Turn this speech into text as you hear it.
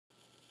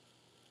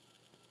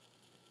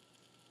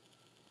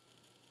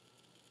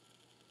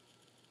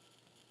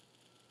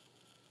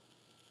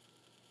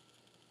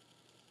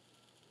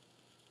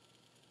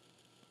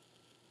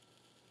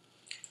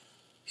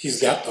He's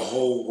got the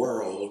whole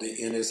world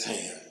in his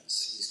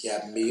hands. He's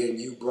got me and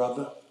you,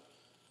 brother.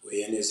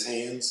 We're in his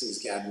hands.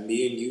 He's got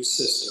me and you,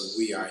 sister.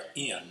 We are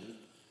in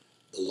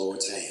the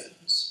Lord's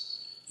hands.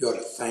 You ought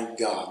to thank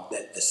God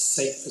that the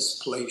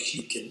safest place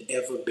you can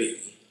ever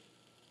be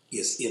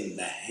is in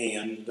the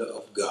hand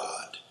of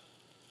God.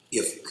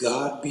 If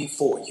God be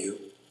for you,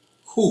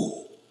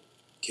 who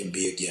can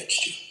be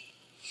against you?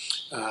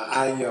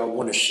 I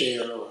want to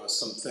share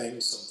some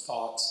things, some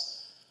thoughts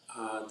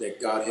that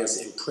God has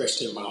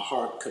impressed in my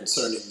heart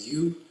concerning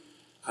you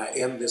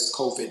and this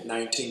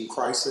COVID-19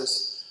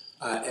 crisis.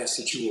 I ask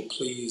that you will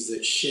please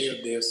share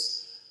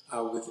this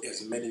with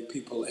as many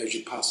people as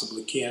you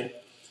possibly can.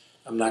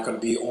 I'm not going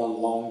to be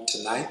on long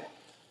tonight,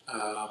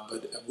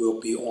 but we'll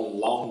be on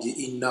long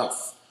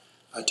enough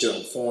to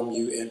inform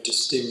you and to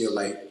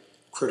stimulate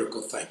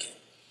critical thinking.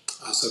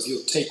 So if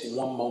you'll take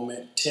one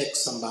moment,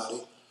 text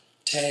somebody,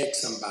 tag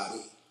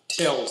somebody,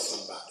 tell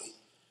somebody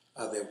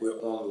that we're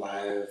on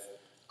live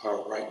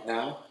right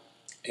now,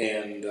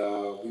 and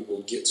we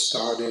will get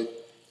started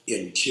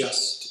in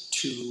just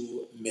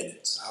 2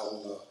 minutes.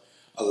 I'll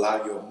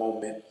allow you a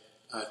moment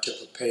to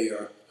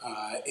prepare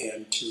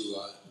and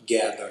to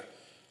gather,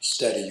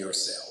 study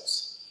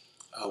yourselves.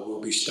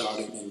 We'll be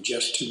starting in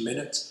just 2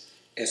 minutes.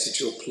 Ask that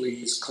you'll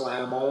please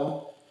climb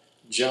on,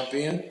 jump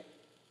in,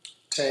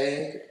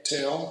 tag,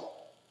 tell,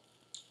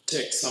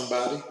 text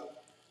somebody,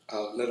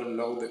 let them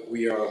know that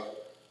we are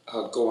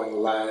going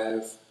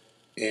live,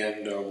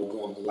 and we're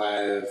going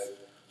live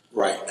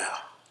right now.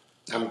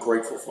 I'm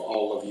grateful for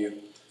all of you.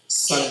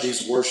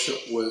 Sunday's worship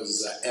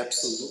was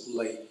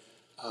absolutely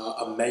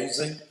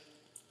amazing.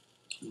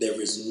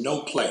 There is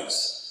no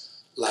place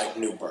like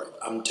New Birth.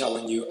 I'm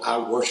telling you,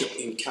 our worship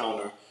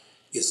encounter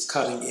is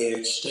cutting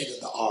edge, state of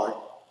the art,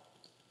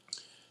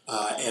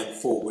 and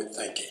forward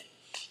thinking.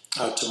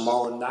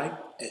 Tomorrow night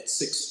at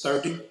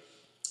 6:30,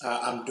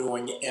 I'm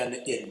doing an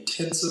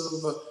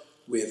intensive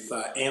with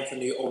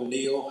Anthony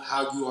O'Neill,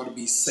 how you ought to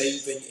be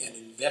saving and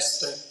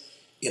investing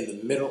in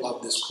the middle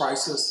of this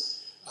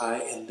crisis.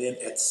 And then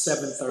at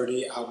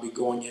 7:30, I'll be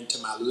going into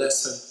my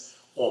lesson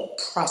on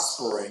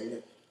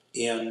prospering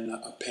in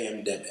a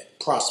pandemic.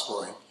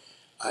 Prospering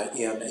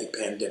in a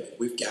pandemic.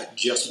 We've got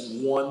just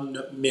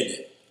 1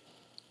 minute,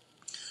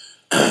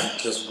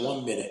 just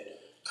 1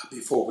 minute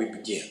before we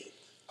begin.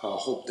 I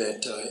hope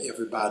that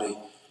everybody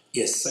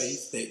is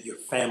safe, that your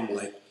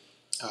family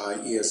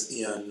is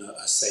in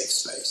a safe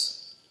space.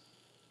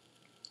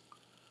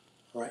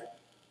 All right.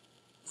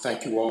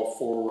 Thank you all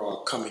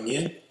for coming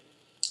in.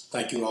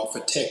 Thank you all for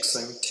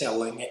texting,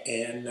 telling,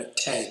 and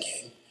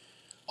tagging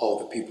all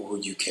the people who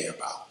you care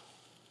about.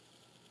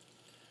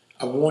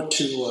 I want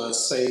to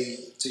say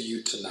to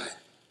you tonight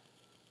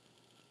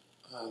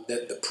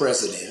that the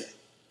president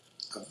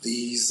of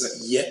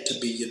these yet to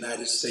be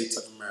United States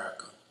of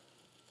America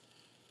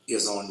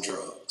is on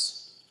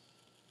drugs.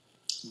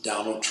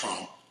 Donald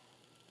Trump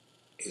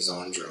is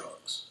on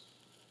drugs.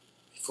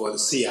 Before the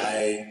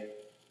CIA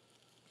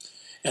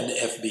and the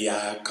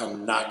FBI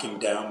come knocking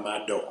down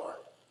my door,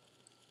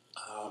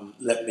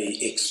 let me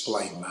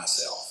explain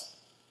myself.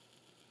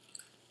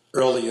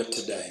 Earlier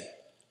today,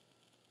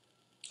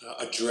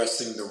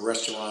 addressing the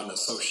Restaurant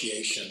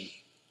Association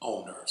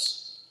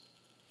owners,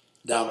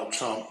 Donald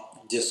Trump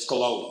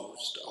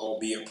disclosed,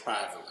 albeit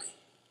privately,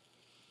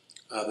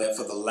 that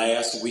for the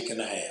last week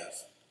and a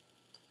half,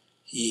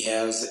 he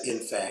has in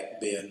fact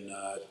been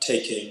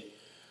taking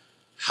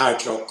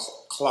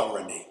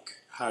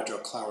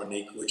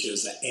hydrochloronic, which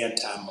is an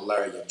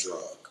anti-malaria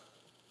drug.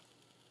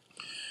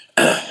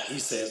 He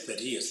says that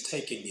he is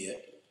taking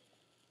it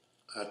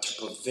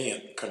to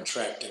prevent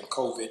contracting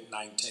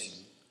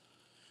COVID-19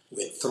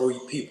 when 3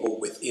 people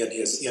within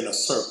his inner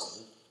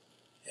circle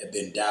have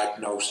been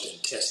diagnosed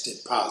and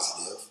tested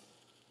positive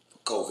for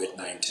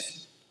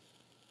COVID-19.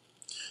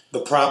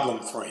 The problem,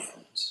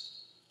 friends,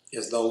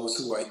 is those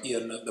who are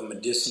in the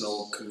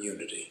medicinal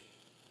community,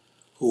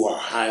 who are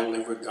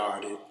highly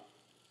regarded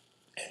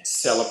and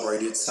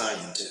celebrated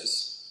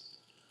scientists,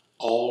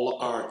 all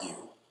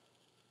argue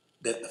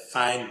that the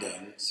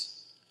findings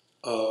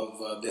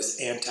of this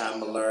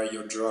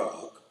anti-malaria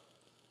drug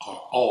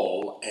are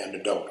all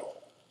anecdotal.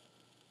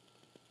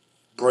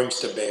 Brings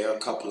to bear a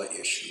couple of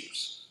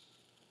issues.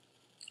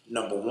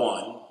 Number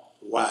one,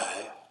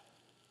 why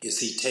is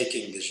he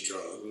taking this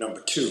drug?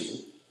 Number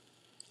two,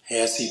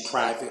 has he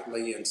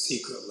privately and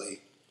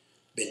secretly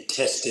been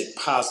tested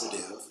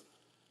positive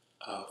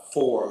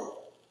for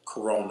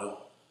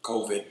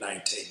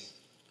COVID-19?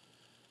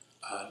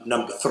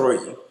 Number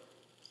three,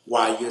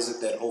 why is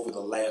it that over the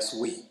last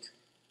week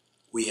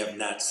we have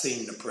not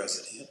seen the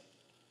president?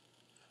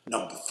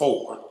 Number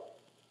four,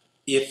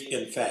 if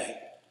in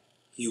fact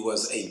he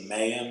was a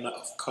man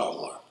of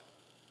color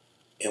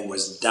and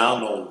was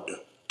Donald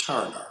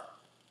Turner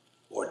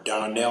or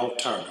Darnell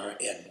Turner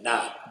and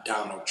not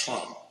Donald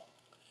Trump,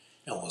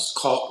 and was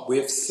caught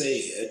with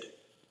said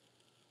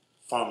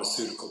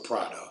pharmaceutical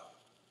product,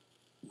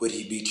 would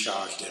he be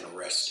charged and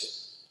arrested?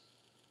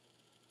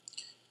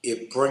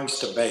 It brings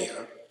to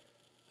bear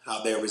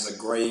how there is a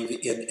grave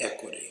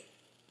inequity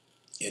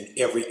in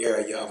every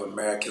area of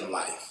American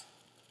life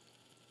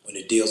when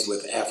it deals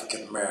with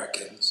African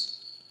Americans,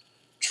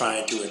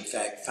 trying to in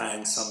fact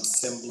find some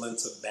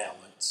semblance of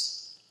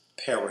balance,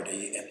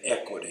 parity, and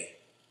equity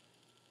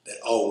that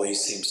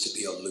always seems to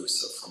be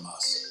elusive from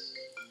us.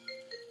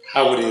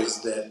 How it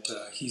is that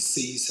he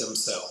sees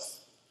himself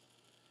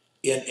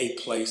in a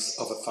place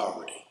of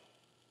authority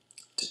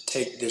to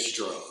take this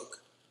drug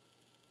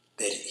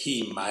that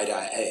he, might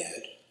I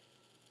add,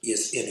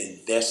 is an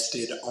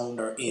invested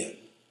owner in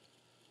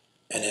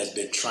and has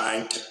been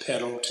trying to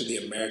peddle to the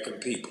American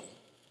people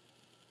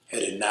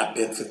had it not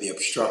been for the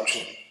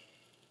obstruction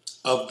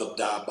of the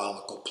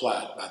diabolical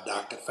plot by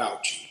Dr.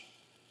 Fauci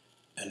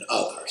and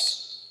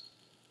others.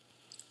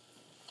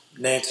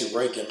 Nancy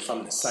Reagan,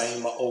 from the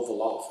same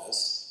Oval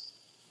Office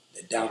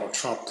that Donald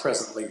Trump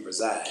presently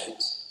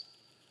resides,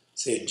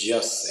 said,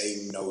 just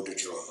say no to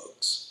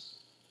drugs.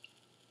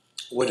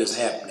 What is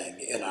happening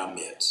in our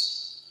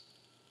midst?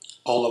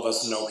 All of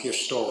us know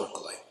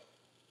historically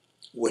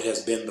what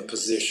has been the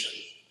position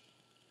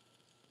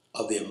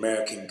of the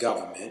American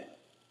government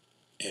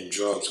and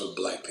drugs with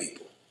black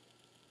people.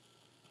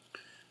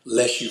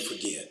 Lest you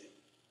forget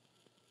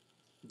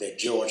that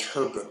George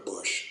Herbert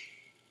Bush,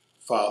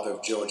 father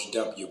of George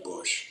W.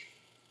 Bush,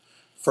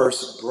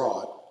 first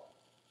brought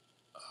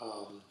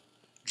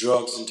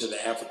drugs into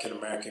the African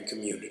American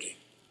community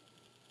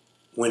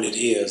when it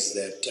is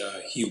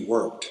that he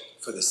worked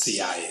for the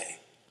CIA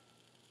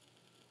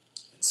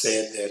and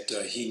said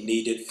that he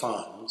needed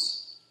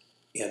funds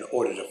in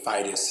order to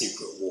fight his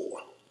secret war.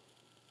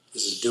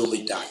 This is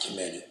duly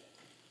documented.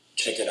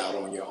 Check it out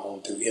on your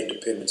own through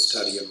independent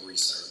study and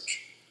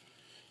research.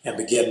 And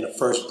began to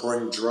first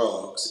bring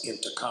drugs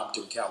into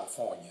Compton,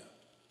 California,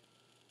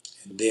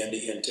 and then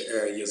into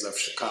areas of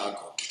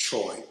Chicago,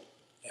 Detroit,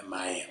 and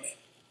Miami.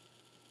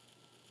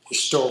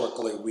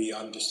 Historically, we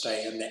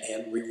understand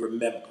and we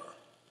remember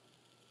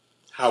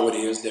how it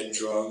is that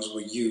drugs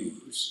were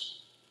used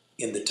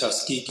in the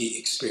Tuskegee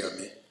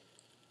experiment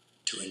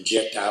to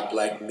inject our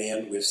black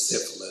men with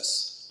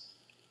syphilis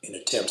in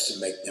attempts to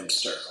make them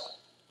sterile.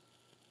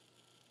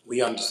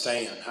 We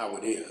understand how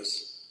it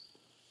is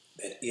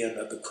that in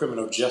the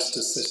criminal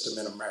justice system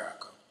in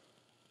America,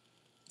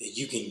 that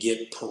you can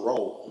get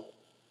parole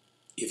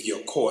if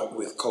you're caught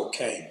with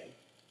cocaine,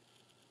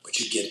 but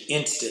you get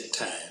instant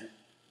time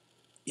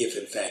if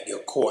in fact you're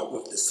caught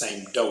with the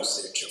same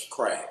dosage of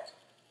crack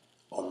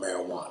or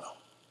marijuana.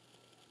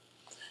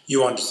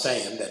 You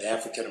understand that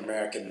African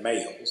American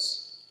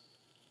males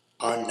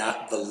are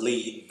not the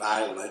lead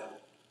violent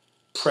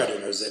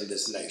predators in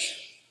this nation,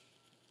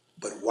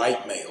 but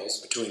white males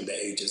between the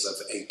ages of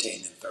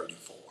 18 and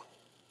 34.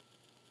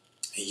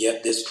 And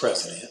yet this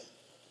president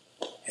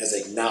has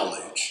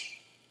acknowledged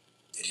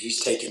that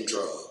he's taken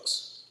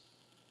drugs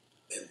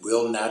that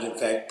will not in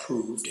fact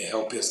prove to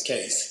help his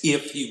case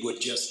if he would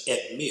just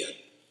admit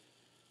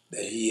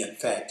that he in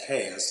fact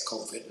has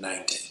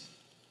COVID-19.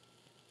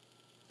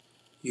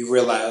 You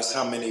realize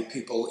how many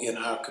people in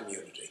our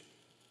community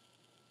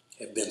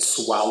have been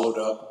swallowed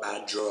up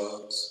by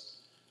drugs,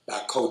 by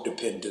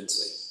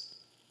codependency,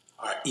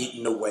 are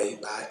eaten away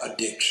by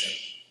addiction.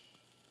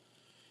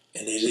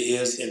 And it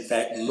is in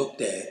fact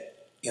looked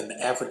at in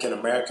the African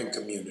American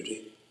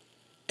community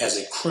as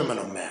a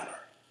criminal matter.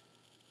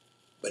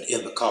 But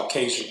in the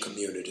Caucasian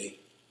community,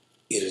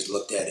 it is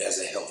looked at as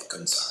a health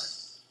concern.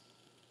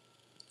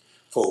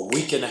 For a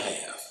week and a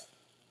half,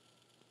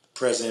 the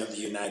President of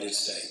the United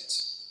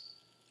States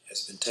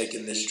has been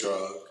taking this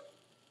drug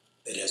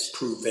that has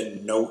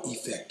proven no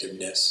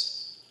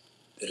effectiveness,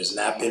 that has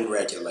not been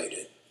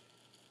regulated,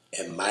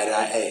 and might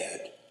I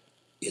add,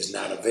 is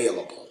not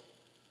available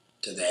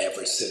to the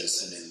average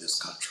citizen in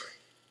this country.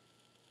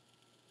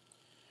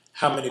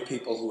 How many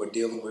people who are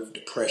dealing with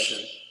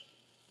depression,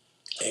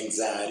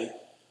 anxiety,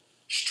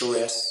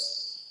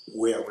 stress,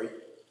 worry,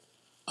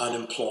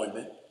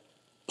 unemployment,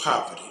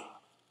 poverty,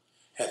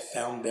 have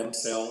found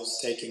themselves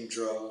taking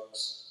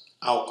drugs,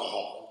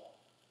 alcohol,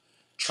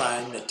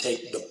 trying to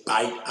take the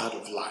bite out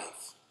of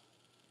life,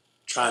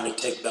 trying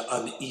to take the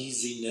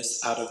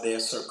uneasiness out of their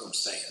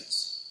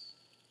circumstance,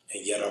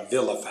 and yet are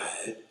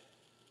vilified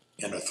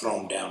and are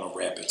thrown down a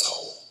rabbit's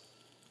hole.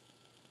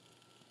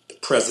 The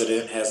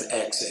president has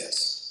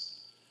access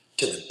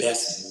to the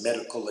best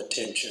medical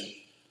attention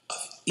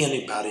of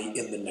anybody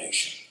in the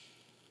nation.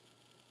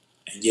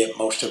 And yet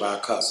most of our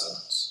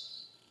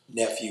cousins,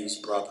 nephews,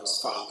 brothers,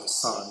 fathers,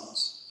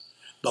 sons,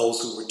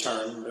 those who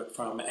returned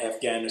from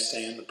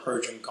Afghanistan, the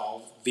Persian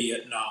Gulf,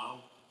 Vietnam,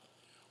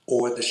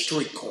 or the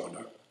street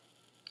corner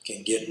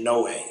can get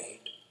no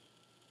aid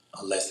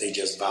unless they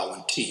just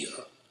volunteer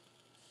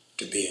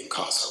to be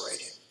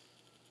incarcerated.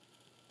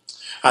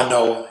 I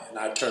know, and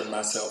I turn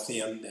myself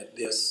in, that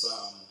this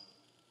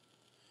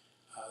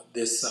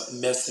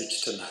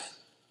message tonight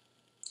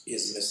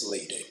is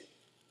misleading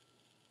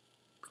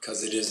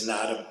because it is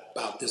not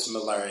about this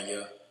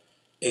malaria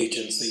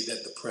agency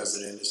that the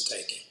president is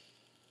taking.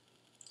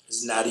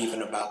 It's not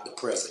even about the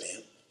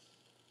president,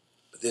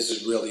 but this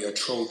is really a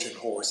Trojan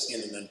horse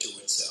in and unto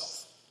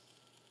itself.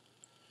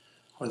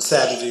 On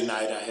Saturday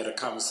night, I had a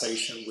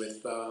conversation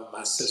with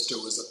my sister,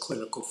 who is a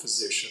clinical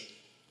physician,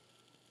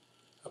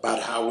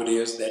 about how it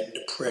is that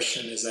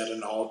depression is at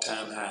an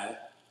all-time high.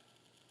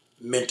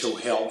 Mental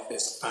health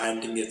is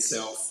finding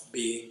itself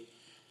being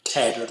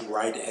tattered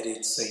right at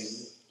its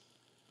seams.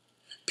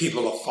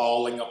 People are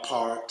falling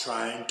apart,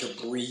 trying to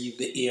breathe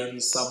in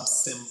some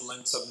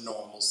semblance of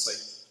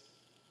normalcy.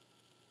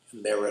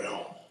 And they're at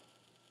home,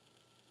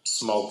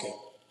 smoking,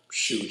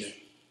 shooting,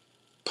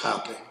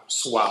 popping,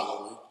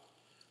 swallowing,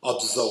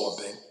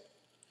 absorbing,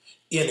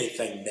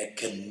 anything that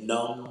can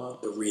numb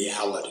the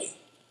reality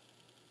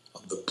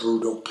of the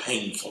brutal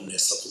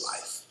painfulness of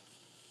life.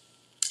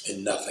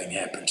 And nothing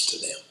happens to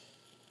them.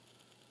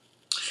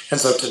 And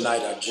so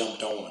tonight I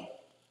jumped on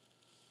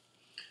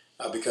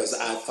because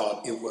I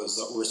thought it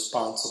was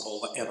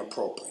responsible and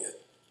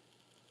appropriate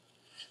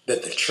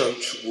that the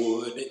church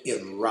would,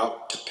 en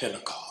route to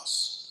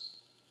Pentecost,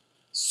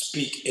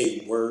 speak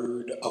a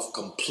word of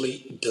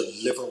complete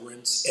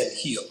deliverance and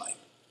healing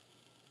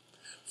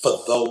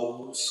for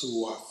those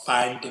who are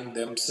finding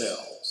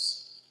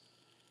themselves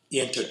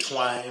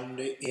intertwined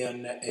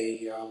in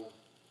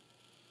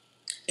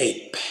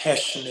a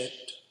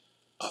passionate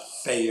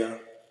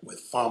affair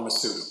with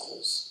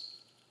pharmaceuticals,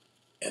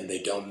 and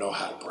they don't know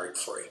how to break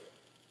free.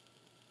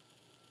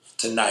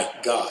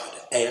 Tonight, God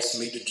asked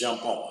me to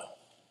jump on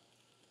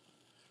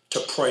to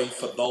pray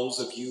for those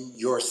of you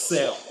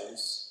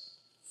yourselves,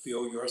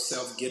 feel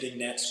yourself getting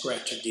that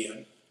scratch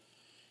again,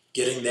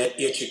 getting that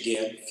itch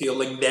again,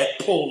 feeling that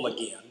pull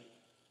again,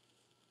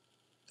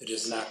 that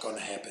is not going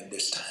to happen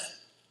this time.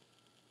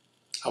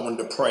 I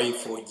wanted to pray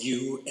for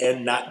you,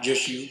 and not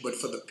just you, but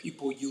for the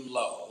people you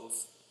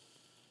love,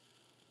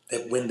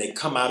 that when they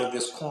come out of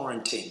this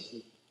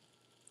quarantine,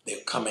 they're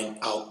coming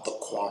out the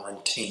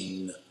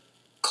quarantine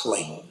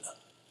clean.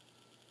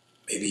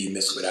 Maybe you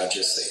missed what I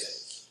just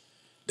said.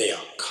 They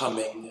are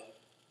coming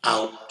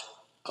out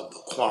of the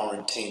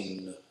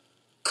quarantine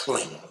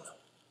clean.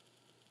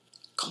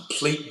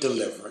 Complete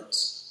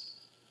deliverance,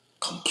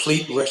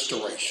 complete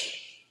restoration,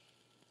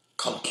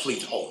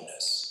 complete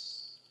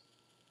wholeness.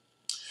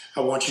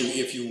 I want you,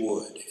 if you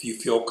would, if you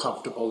feel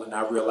comfortable, and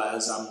I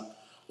realize I'm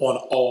on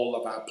all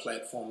of our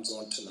platforms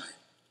on tonight.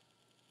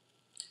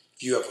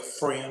 If you have a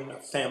friend, a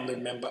family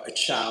member, a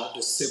child,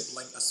 a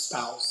sibling, a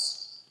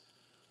spouse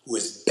who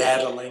is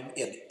battling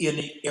in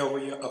any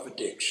area of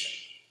addiction,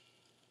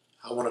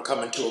 I want to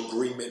come into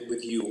agreement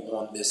with you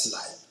on this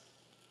night.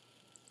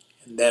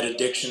 And that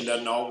addiction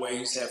doesn't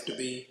always have to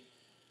be,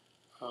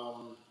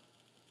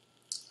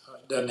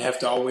 doesn't have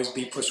to always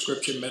be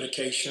prescription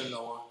medication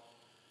or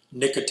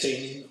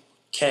nicotine,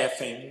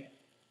 caffeine. It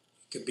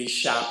could be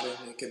shopping.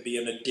 It could be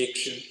an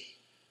addiction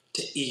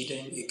to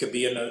eating. It could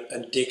be an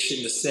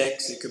addiction to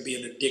sex. It could be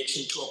an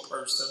addiction to a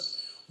person.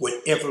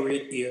 Whatever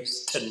it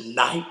is,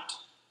 tonight,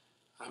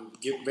 I'm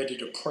getting ready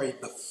to pray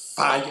the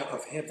fire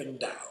of heaven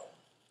down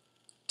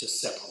to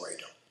separate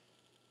them.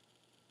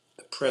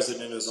 The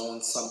president is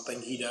on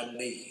something he doesn't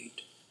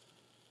need,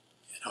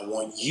 and I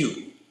want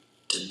you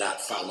to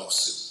not follow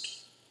suit.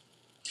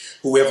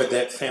 Whoever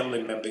that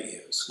family member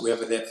is,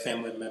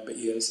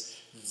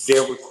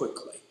 very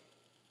quickly,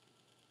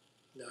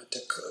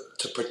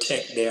 to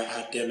protect their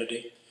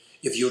identity,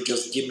 if you'll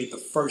just give me the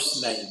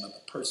first name of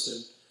the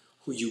person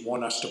who you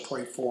want us to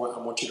pray for, I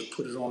want you to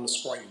put it on the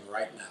screen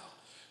right now.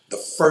 The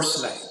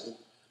first name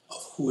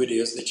of who it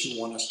is that you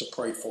want us to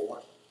pray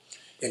for.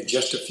 In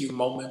just a few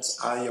moments,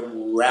 I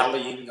am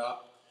rallying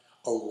up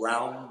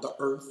around the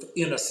earth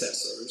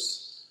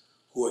intercessors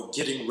who are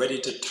getting ready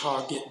to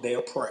target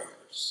their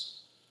prayers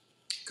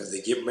because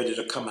they're getting ready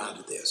to come out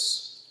of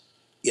this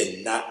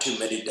in not too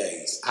many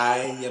days. I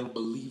am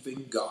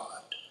believing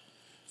God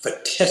for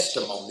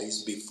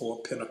testimonies before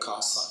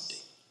Pentecost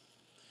Sunday.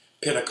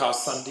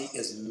 Pentecost Sunday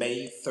is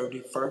May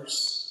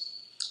 31st.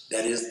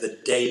 That is the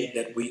day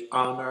that we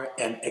honor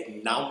and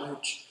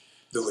acknowledge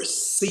the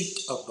receipt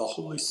of the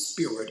Holy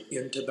Spirit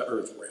into the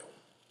earth realm.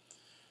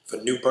 For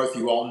New Birth,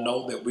 you all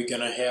know that we're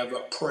going to have a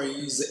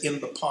praise in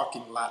the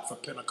parking lot for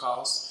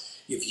Pentecost.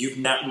 If you've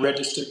not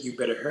registered, you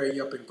better hurry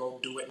up and go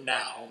do it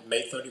now.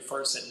 May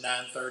 31st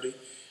at 9:30.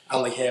 I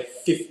only have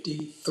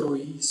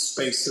 53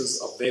 spaces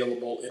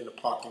available in the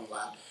parking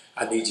lot.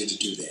 I need you to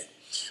do that.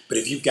 But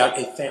if you've got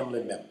a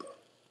family member,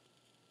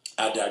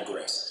 I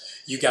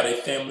digress. You got a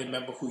family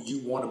member who you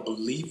want to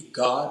believe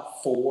God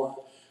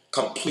for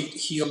complete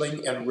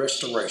healing and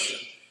restoration.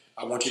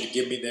 I want you to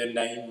give me their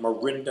name.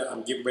 Miranda,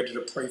 I'm getting ready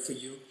to pray for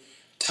you.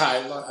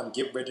 Tyler, I'm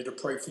getting ready to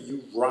pray for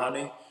you.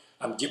 Ronnie,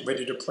 I'm getting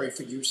ready to pray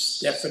for you.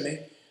 Stephanie,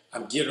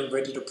 I'm getting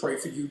ready to pray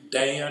for you.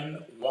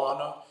 Dan,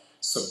 Juana,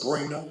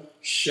 Sabrina,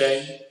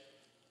 Shay.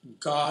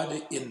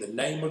 God, in the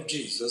name of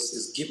Jesus,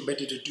 is getting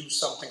ready to do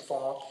something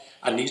for them.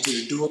 I need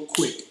you to do it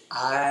quick.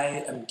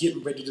 I am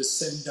getting ready to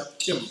send up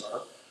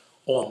timber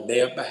on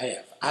their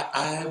behalf.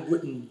 I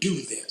wouldn't do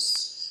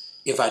this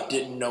if I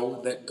didn't know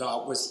that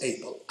God was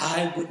able.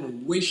 I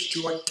wouldn't waste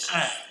your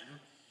time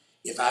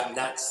if I've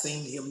not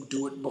seen him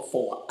do it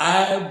before.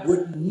 I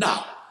would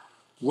not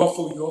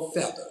ruffle your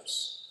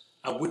feathers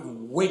I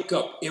wouldn't wake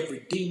up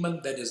every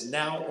demon that is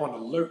now on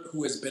alert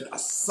who has been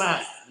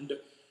assigned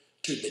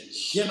to the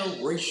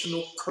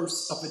generational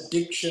curse of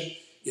addiction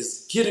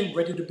is getting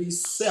ready to be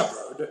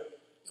severed.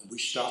 And we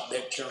start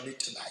that journey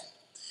tonight.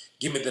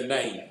 Give me the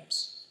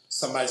names.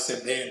 Somebody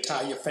said their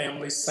entire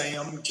family: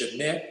 Sam,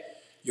 Jeanette,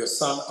 your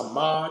son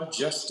Ahmad,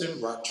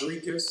 Justin,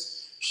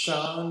 Rodriguez,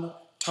 Sean,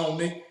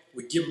 Tony.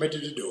 We're getting ready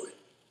to do it.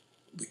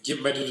 We're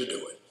getting ready to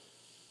do it.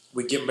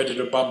 We're getting ready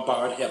to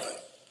bombard heaven.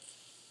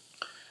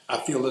 I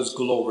feel his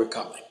glory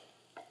coming.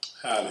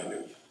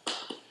 Hallelujah.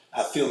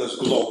 I feel his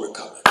glory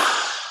coming.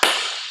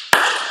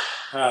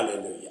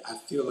 Hallelujah. I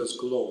feel his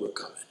glory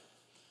coming.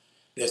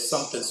 There's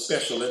something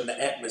special in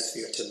the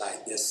atmosphere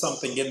tonight. There's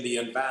something in the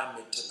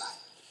environment tonight.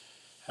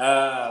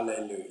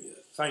 Hallelujah.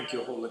 Thank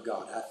you, Holy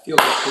God. I feel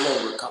the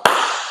glory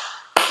coming.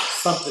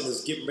 Something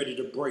is getting ready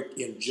to break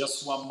in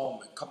just one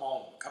moment. Come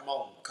on, come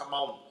on, come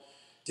on.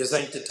 This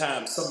ain't the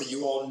time. Some of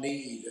you all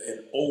need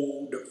an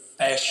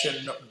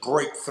old-fashioned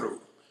breakthrough.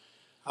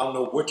 I don't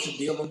know what you're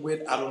dealing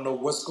with. I don't know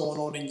what's going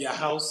on in your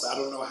house. I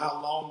don't know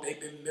how long they've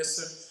been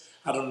missing.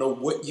 I don't know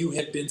what you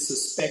have been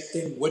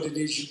suspecting, what it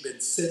is you've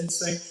been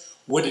sensing,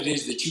 what it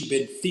is that you've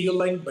been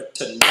feeling. But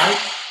tonight,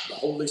 the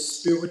Holy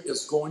Spirit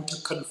is going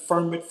to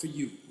confirm it for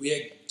you. We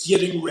are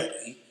getting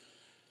ready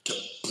to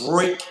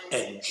break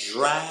and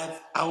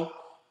drive out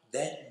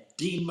that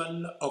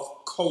demon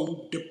of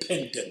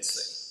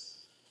codependency.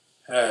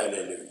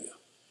 Hallelujah.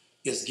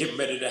 It's getting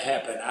ready to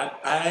happen.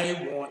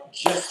 I want,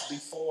 just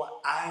before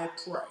I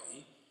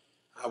pray,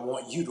 I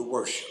want you to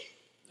worship.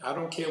 I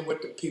don't care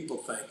what the people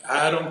think.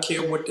 I don't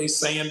care what they're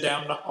saying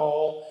down the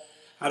hall.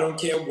 I don't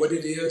care what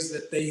it is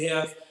that they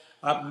have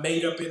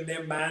made up in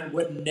their mind,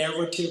 what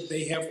narrative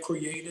they have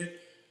created.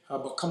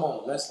 But come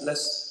on,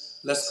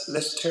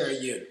 let's tear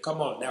you in.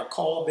 Come on, now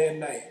call their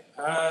name.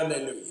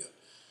 Hallelujah.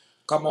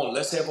 Come on,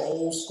 let's have an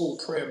old school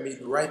prayer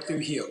meeting right through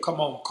here. Come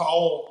on,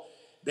 call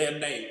their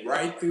name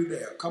right through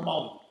there. Come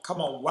on,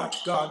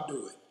 watch God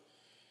do it.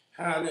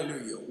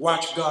 Hallelujah.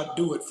 Watch God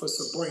do it for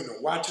Sabrina.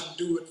 Watch him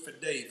do it for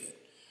David.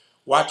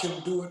 Watch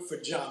him do it for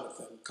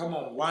Jonathan. Come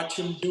on, watch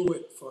him do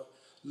it for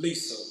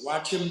Lisa.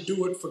 Watch him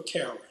do it for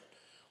Karen.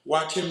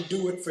 Watch him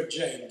do it for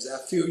James. I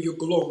feel your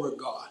glory,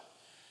 God.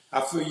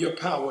 I feel your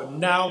power.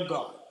 Now,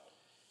 God,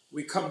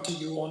 we come to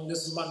you on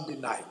this Monday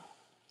night,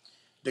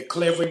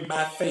 declaring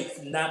by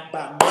faith, not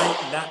by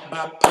might, not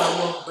by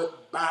power,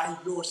 but by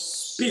your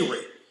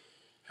spirit.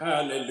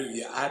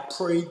 Hallelujah. I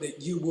pray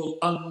that you will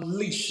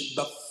unleash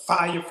the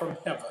fire from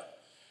heaven.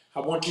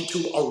 I want you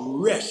to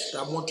arrest.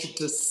 I want you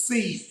to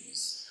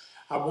seize.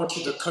 I want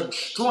you to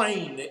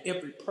constrain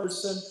every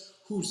person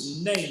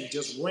whose name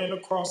just ran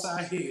across our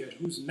head,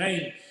 whose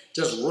name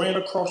just ran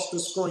across the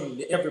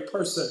screen, every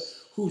person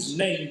whose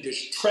name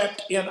is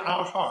trapped in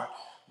our heart.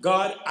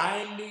 God,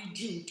 I need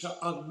you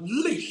to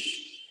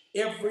unleash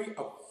every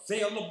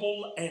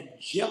available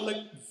angelic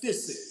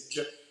visage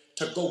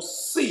to go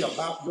see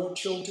about your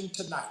children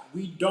tonight.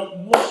 We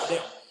don't want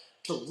them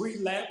to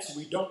relapse.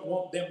 We don't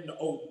want them to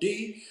OD.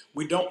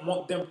 We don't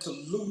want them to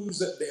lose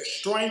their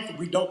strength.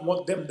 We don't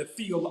want them to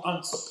feel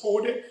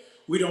unsupported.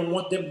 We don't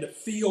want them to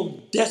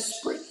feel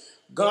desperate.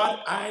 God,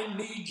 I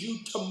need you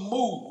to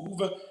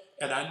move,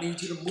 and I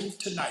need you to move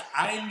tonight.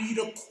 I need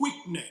a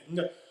quickening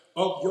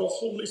of your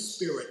Holy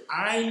Spirit.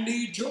 I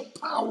need your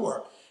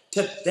power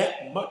to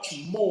that much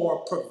more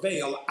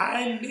prevail.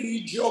 I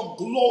need your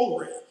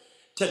glory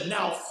to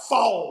now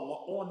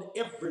fall on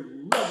every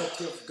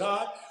relative,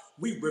 God.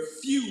 We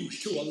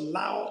refuse to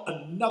allow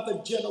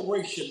another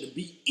generation to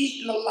be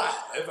eaten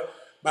alive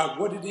by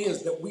what it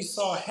is that we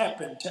saw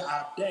happen to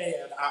our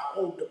dad, our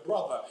older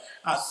brother,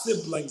 our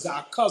siblings,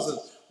 our cousins.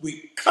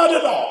 We cut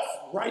it off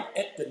right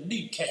at the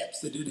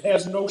kneecaps, that it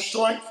has no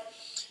strength.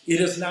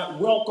 It is not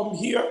welcome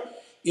here.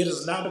 It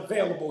is not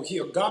available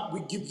here. God,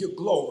 we give you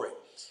glory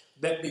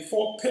that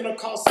before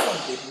Pentecost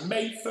Sunday,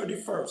 May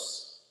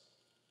 31st,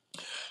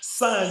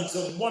 signs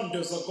and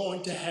wonders are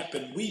going to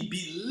happen. We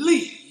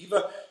believe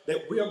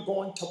that we are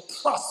going to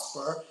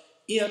prosper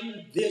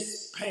in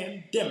this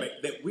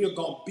pandemic, that we're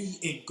going to be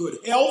in good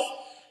health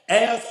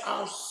as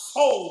our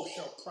soul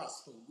shall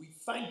prosper. We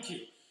thank you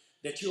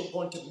that you're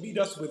going to meet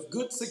us with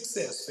good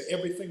success for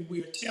everything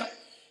we attempt,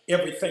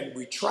 everything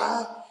we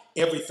try,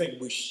 everything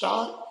we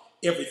start,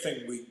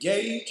 everything we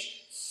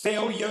gauge.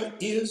 Failure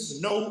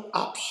is no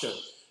option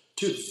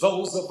to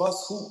those of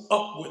us who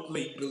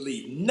upwardly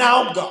believe.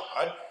 Now,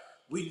 God,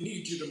 we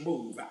need you to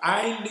move.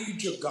 I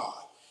need you, God,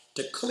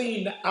 to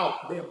clean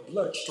out their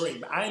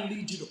bloodstream. I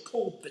need you to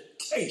pull the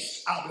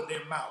taste out of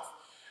their mouth.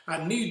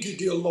 I need you,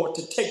 dear Lord,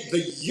 to take the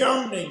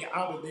yearning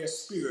out of their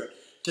spirit,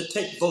 to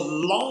take the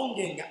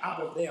longing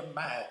out of their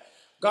mind.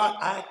 God,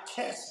 I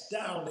cast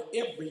down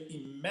every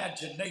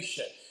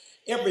imagination,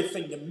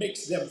 everything that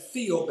makes them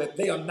feel that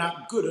they are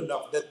not good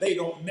enough, that they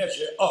don't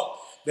measure up,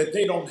 that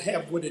they don't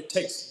have what it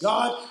takes.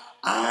 God,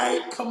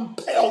 I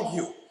compel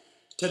you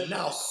to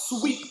now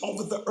sweep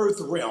over the earth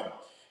realm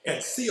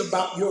and see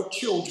about your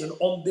children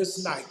on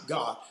this night,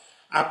 God.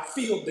 I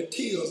feel the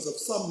tears of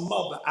some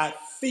mother. I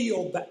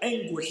feel the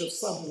anguish of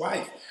some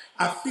wife.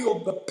 I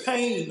feel the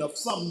pain of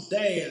some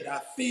dad. I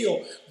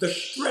feel the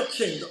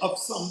stretching of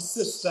some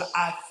sister.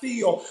 I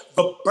feel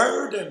the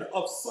burden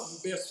of some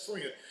best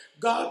friend.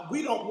 God,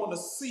 we don't want to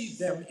see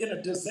them in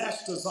a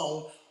disaster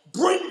zone.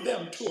 Bring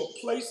them to a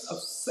place of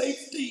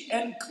safety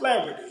and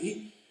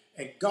clarity.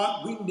 And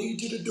God, we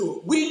need you to do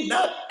it. We're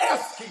not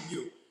asking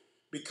you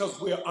because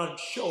we're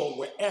unsure.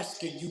 We're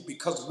asking you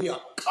because we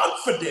are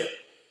confident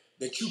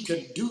that you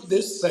can do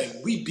this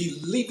thing. We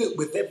believe it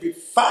with every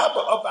fiber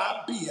of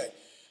our being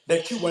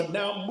that you are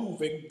now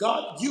moving.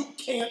 God, you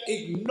can't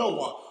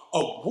ignore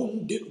a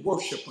wounded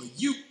worshiper.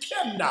 You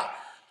cannot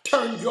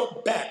turn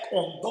your back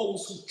on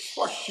those who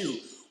trust you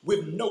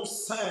with no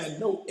sign,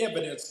 no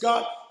evidence.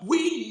 God, we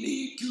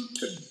need you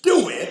to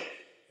do it,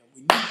 and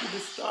we need you to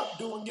start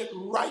doing it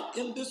right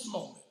in this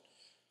moment.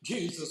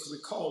 Jesus, we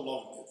call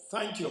on you.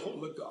 Thank you,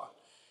 Holy God.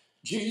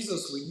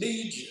 Jesus, we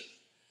need you.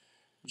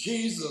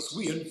 Jesus,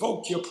 we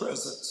invoke your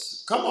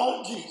presence. Come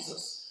on,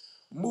 Jesus.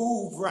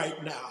 Move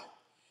right now.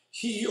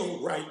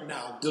 Heal right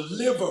now.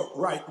 Deliver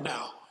right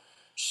now.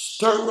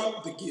 Stir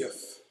up the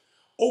gift.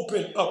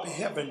 Open up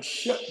heaven.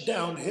 Shut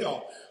down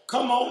hell.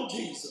 Come on,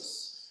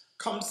 Jesus.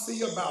 Come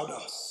see about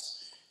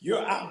us. You're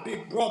our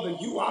big brother.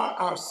 You are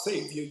our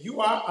Savior. You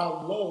are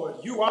our Lord.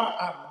 You are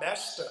our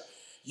Master.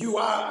 You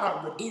are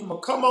our Redeemer.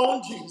 Come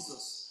on,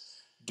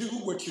 Jesus. Do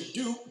what you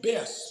do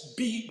best.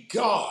 Be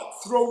God.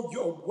 Throw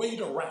your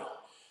weight around.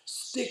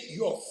 Stick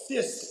your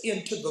fist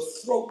into the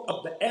throat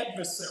of the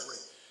adversary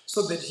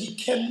so that he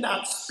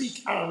cannot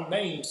speak our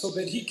name, so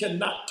that he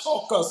cannot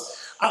talk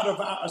us out of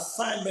our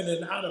assignment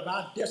and out of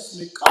our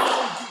destiny. Come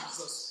on,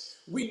 Jesus.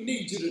 We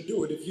need you to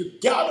do it. If you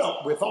got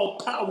up with all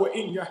power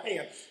in your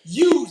hand,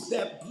 use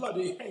that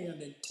bloody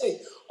hand and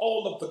take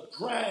all of the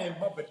grime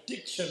of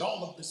addiction,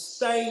 all of the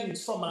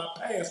stains from our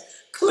past.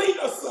 Clean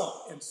us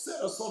up and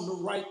set us on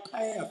the right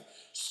path.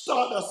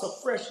 Start us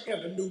afresh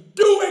and anew.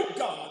 Do it,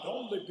 God,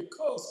 only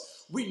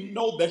because we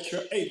know that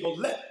you're able.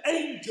 Let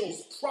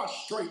angels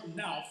prostrate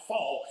now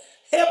fall.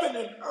 Heaven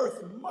and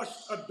earth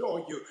must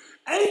adore you.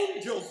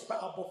 Angels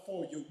bow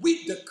before you.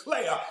 We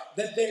declare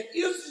that there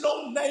is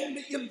no name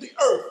in the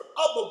earth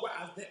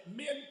otherwise that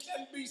men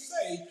can be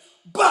saved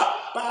but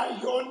by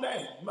your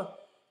name.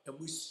 And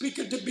we speak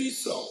it to be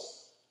so.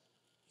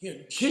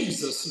 In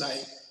Jesus'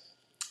 name,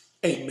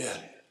 amen.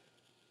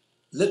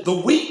 Let the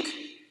weak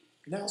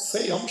now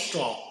say I'm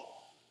strong.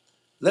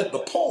 Let the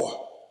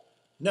poor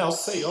now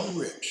say I'm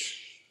rich.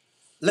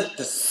 Let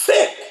the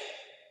sick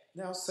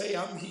now say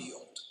I'm healed.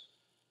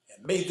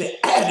 And may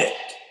the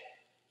addict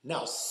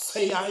now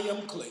say I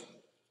am clean.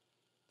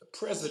 The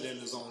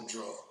president is on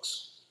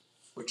drugs,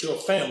 but your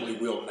family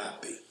will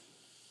not be.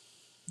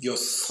 Your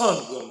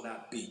son will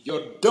not be.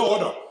 Your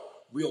daughter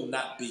will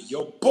not be.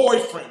 Your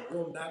boyfriend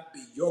will not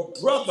be. Your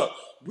brother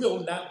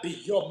will not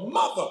be. Your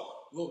mother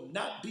will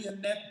not be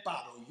in that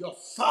bottle. Your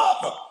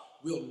father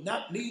will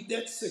not need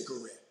that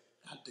cigarette.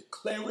 I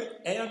declare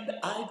it and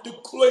I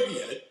declare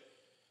it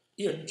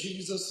in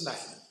Jesus'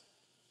 name.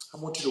 I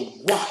want you to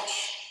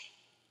watch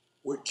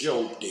what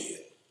Job did.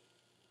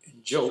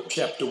 In Job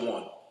chapter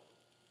 1,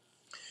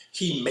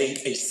 he made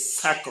a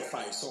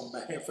sacrifice on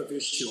behalf of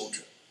his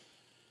children.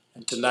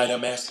 And tonight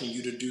I'm asking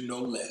you to do no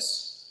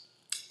less.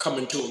 Come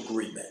into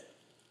agreement.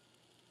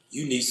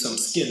 You need some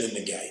skin in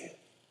the game.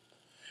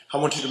 I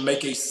want you to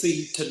make a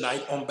seed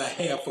tonight on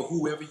behalf of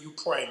whoever you're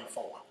praying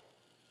for,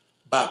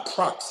 by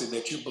proxy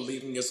that you're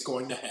believing is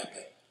going to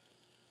happen.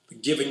 The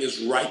giving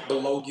is right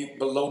below you,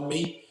 below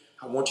me.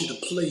 I want you to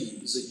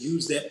please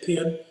use that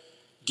pen.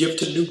 Give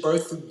to New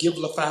Birth through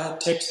Givelify,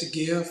 text to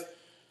give,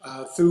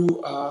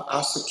 through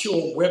our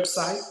secure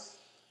website,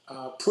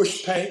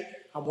 push pay.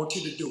 I want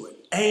you to do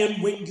it.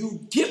 And when you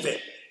give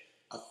it,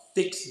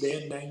 affix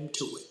their name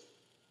to it.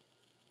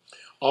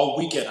 All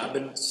weekend I've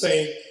been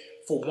saying,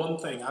 for one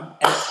thing, I'm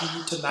asking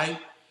you tonight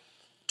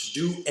to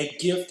do a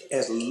gift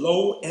as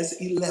low as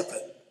 11.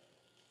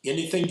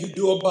 Anything you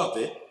do above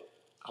it,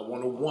 I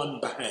want a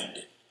 1 behind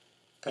it.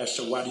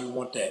 Pastor, why do you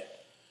want that?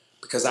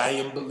 Because I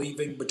am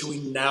believing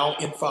between now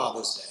and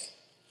Father's Day,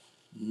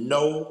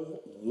 no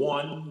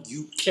one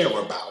you care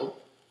about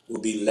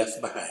will be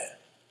left behind.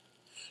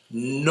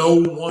 No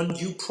one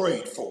you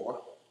prayed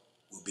for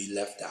will be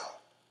left out.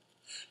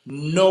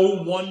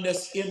 No one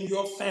that's in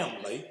your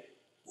family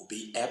will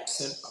be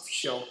absent of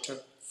shelter,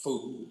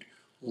 food,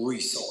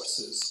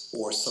 resources,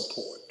 or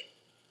support.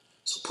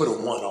 So put a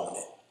 1 on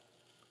it.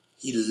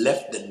 He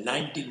left the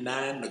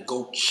 99 to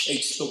go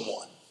chase the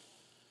 1.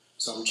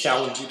 So I'm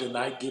challenging you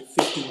tonight, give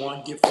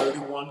 51, give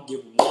 31,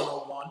 give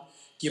 101,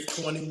 give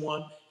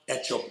 21.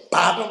 At your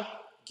bottom,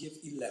 give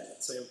 11.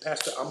 Saying,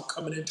 Pastor, I'm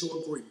coming into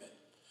agreement.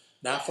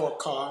 Not for a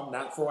car,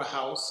 not for a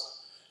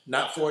house,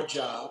 not for a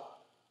job,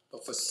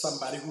 but for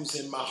somebody who's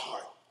in my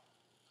heart.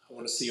 I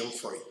want to see them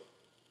free.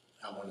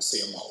 I want to see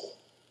them whole.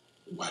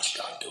 Watch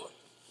God do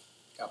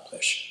it. God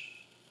bless you.